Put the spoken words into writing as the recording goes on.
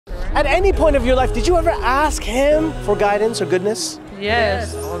At any point of your life, did you ever ask him for guidance or goodness?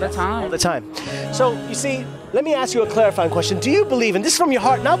 Yes, all the time. All the time. So, you see, let me ask you a clarifying question. Do you believe, and this is from your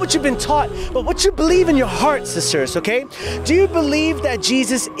heart, not what you've been taught, but what you believe in your heart, sisters, okay? Do you believe that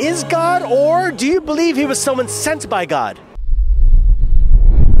Jesus is God, or do you believe he was someone sent by God?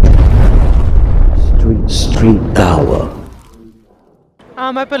 Street DAWAH.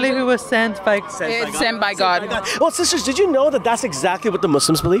 I believe he was sent by God. Well, sisters, did you know that that's exactly what the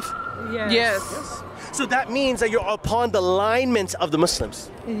Muslims believe? Yes. So that means that you're upon the alignment of the Muslims.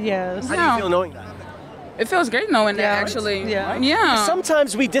 Yes. How do you feel knowing that? It feels great knowing that, actually. Yeah.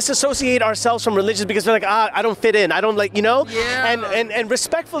 Sometimes we disassociate ourselves from religions because we're like, I don't fit in. I don't like, you know? Yeah. And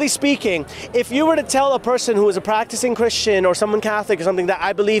respectfully speaking, if you were to tell a person who is a practicing Christian or someone Catholic or something that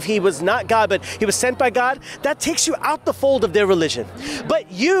I believe he was not God, but he was sent by God, that takes you out the fold of their religion. But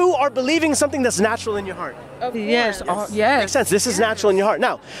you are believing something that's natural in your heart. Yes. Makes sense. This is natural in your heart.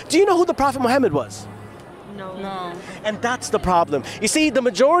 Now, do you know who the Prophet Muhammad was? No. And that's the problem. You see, the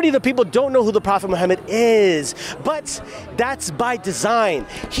majority of the people don't know who the Prophet Muhammad is, but that's by design.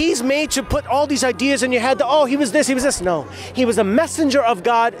 He's made to put all these ideas in your head that, oh, he was this, he was this. No, he was a messenger of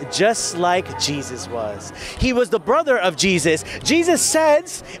God just like Jesus was. He was the brother of Jesus. Jesus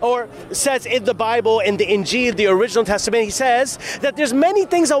says in the Bible, in the Injil, the original Testament, he says that there's many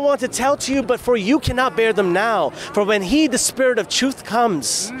things I want to tell to you, but for you cannot bear them now. For when he, the Spirit of truth,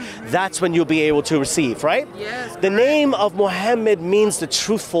 comes, that's when you'll be able to receive, right? Yes. The name of Muhammad means the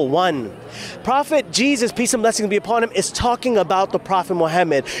truthful one. Prophet Jesus, peace and blessings be upon him, is talking about the Prophet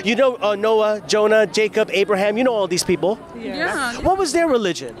Muhammad. You know Noah, Jonah, Jacob, Abraham, you know all these people. Yeah. What was their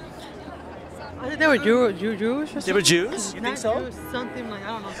religion? I think they were Jewish. They were Jews? You think so? Jews, something like, I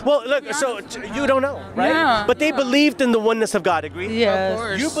don't know. Well, look, so you don't know, right? Yeah. But they believed in the oneness of God, agree? Yes. Of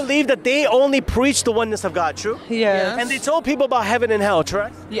course. You believe that they only preached the oneness of God, true? Yes. And they told people about heaven and hell,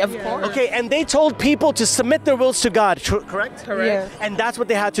 correct? Yeah, of course. Okay, and they told people to submit their wills to God, correct? Correct. Yes. And that's what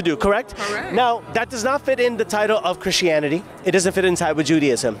they had to do, correct? Correct. Now, that does not fit in the title of Christianity. It doesn't fit inside with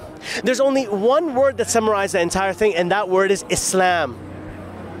Judaism. There's only one word that summarizes the entire thing, and that word is Islam.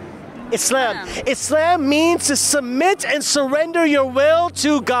 Islam. Islam means to submit and surrender your will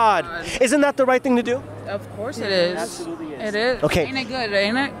to God. Isn't that the right thing to do? Of course it is. Absolutely is. It is. Okay. Ain't it good,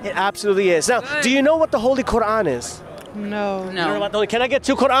 ain't it? It absolutely is. Now, do you know what the Holy Quran is? No. You know about the Holy- Can I get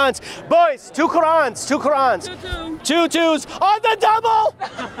 2 Qurans? Boys, 2 Qurans, 2 Qurans. 2 twos on the double!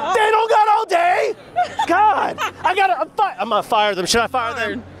 They don't got all day! God! I'm gonna fire them. Should I fire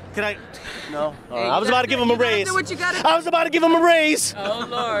them? Can I? No. I was about to give them a raise. I was about to give them a raise. Oh,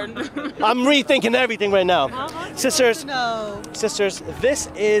 Lord. I'm rethinking everything right now. Sisters, No. sisters, this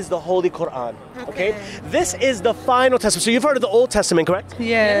is the Holy Quran. Okay? This is the final testament. So you've heard of the Old Testament, correct?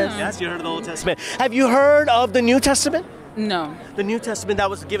 Yes. Yes, you heard of the Old Testament. Have you heard of the New Testament? No. The New Testament that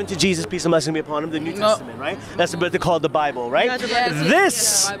was given to Jesus, peace and blessing be upon him, the New Testament, right? That's what they call the Bible, right?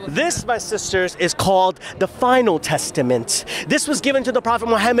 This, my sisters, is called the Final Testament. This was given to the Prophet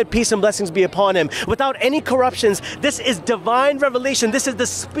Muhammad, peace and blessings be upon him, without any corruptions. This is divine revelation. This is the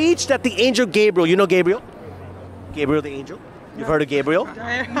speech that the angel Gabriel, you know Gabriel? Gabriel the angel? You've heard of Gabriel?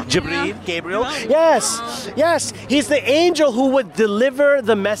 Jibreel, Gabriel? Yes, yes. He's the angel who would deliver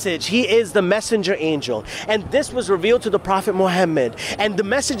the message. He is the messenger angel. And this was revealed to the Prophet Muhammad. And the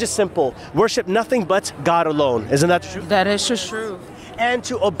message is simple. Worship nothing but God alone. Isn't that true? That is just true. And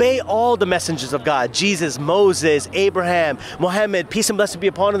to obey all the messengers of God. Jesus, Moses, Abraham, Muhammad, peace and blessing be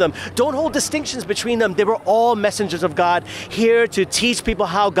upon them. Don't hold distinctions between them. They were all messengers of God, here to teach people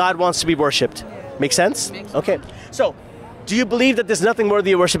how God wants to be worshipped. Make sense? Okay. So, do you believe that there's nothing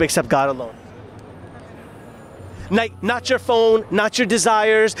worthy of worship except God alone? Not your phone, not your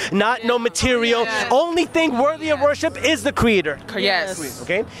desires, no material. Only thing worthy of worship is the Creator. Yes.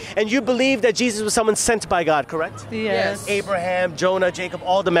 Okay? And you believe that Jesus was someone sent by God, correct? Yes. Abraham, Jonah, Jacob,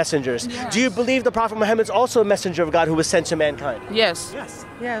 all the messengers. Yes. Do you believe the Prophet Muhammad is also a messenger of God who was sent to mankind? Yes. Yes.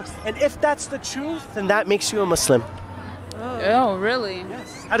 Yes. And if that's the truth, then that makes you a Muslim. Oh, really?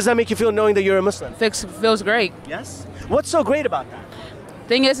 Yes. How does that make you feel knowing that you're a Muslim? Feels great. Yes. What's so great about that?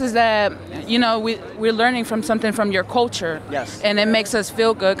 Thing is that, you know, we're learning from something from your culture. Yes. And it makes us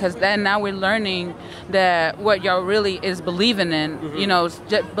feel good because then now we're learning that what y'all really is believing in, you know,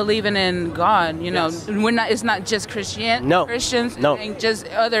 believing in God, you know. Yes. It's not just Christians, No. and just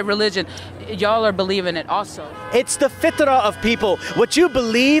other religion. Y'all are believing it also. It's the fitrah of people. What you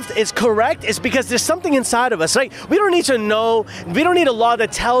believed is correct is because there's something inside of us, right? We don't need to know, we don't need a law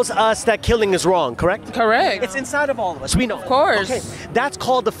that tells us that killing is wrong, correct? Correct. It's inside of all of us. We know. Of course. Okay. That's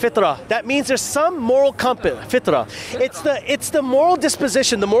called the fitrah. That means there's some moral compass. Fitrah. It's the moral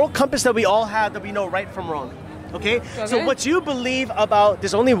disposition, the moral compass that we all have that we know right from wrong. Okay? So what you believe about,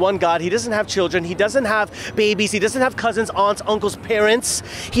 there's only one God. He doesn't have children. He doesn't have babies. He doesn't have cousins, aunts, uncles, parents.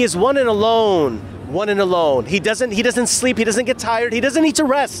 He is one and alone. One and alone. He doesn't sleep. He doesn't get tired. He doesn't need to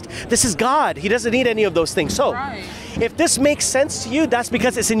rest. This is God. He doesn't need any of those things. So if this makes sense to you, that's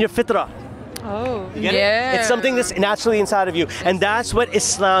because it's in your fitrah. Oh. You get it? It's something that's naturally inside of you. And that's what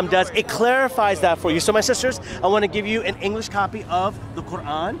Islam does. It clarifies that for you. So my sisters, I want to give you an English copy of the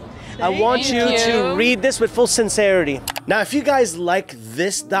Quran. I want you to read this with full sincerity. Now, if you guys like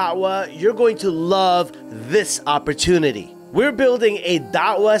this da'wah, you're going to love this opportunity. We're building a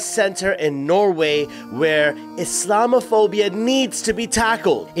Dawah center in Norway where Islamophobia needs to be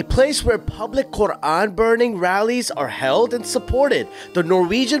tackled. A place where public Quran burning rallies are held and supported. The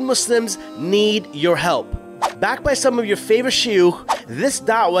Norwegian Muslims need your help. Backed by some of your favorite shuyukh, this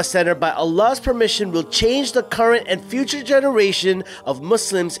Dawah center, by Allah's permission, will change the current and future generation of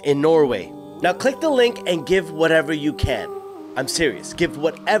Muslims in Norway. Now click the link and give whatever you can. I'm serious. Give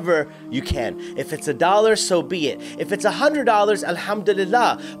whatever you can. If it's $1, so be it. If it's $100,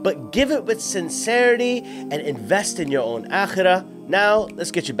 alhamdulillah. But give it with sincerity and invest in your own akhirah. Now,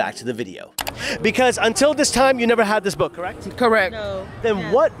 let's get you back to the video. Because until this time, you never had this book, correct? Correct. No.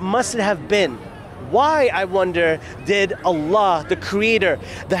 Then what must it have been? Why, I wonder, did Allah, the creator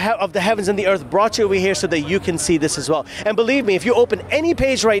of the heavens and the earth, brought you over here so that you can see this as well? And believe me, if you open any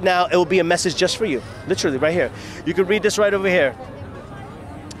page right now, it will be a message just for you. Literally, right here. You can read this right over here.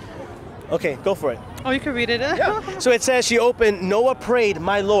 Okay, go for it. Oh, you can read it? Yeah. So it says, she opened, Noah prayed,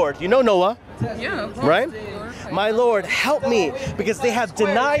 my Lord. You know Noah? Yeah. Right? My Lord, help me, because they have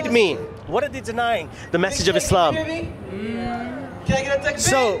denied me. What are they denying? The message of Islam.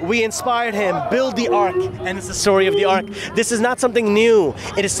 So we inspired him, build the ark, and it's the story of the ark. This is not something new.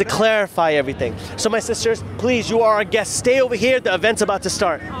 It is to clarify everything. So my sisters, please, you are our guests. Stay over here. The event's about to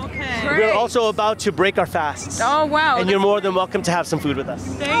start. Okay. We're also about to break our fasts. Oh, wow. And you're more than welcome to have some food with us.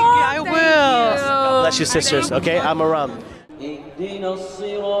 Thank you. I will. God bless you, sisters. Okay, I'm around. اهدنا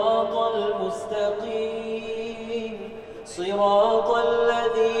الصراط المستقيم صراط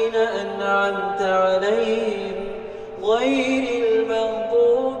الذين أنعمت عليهم غير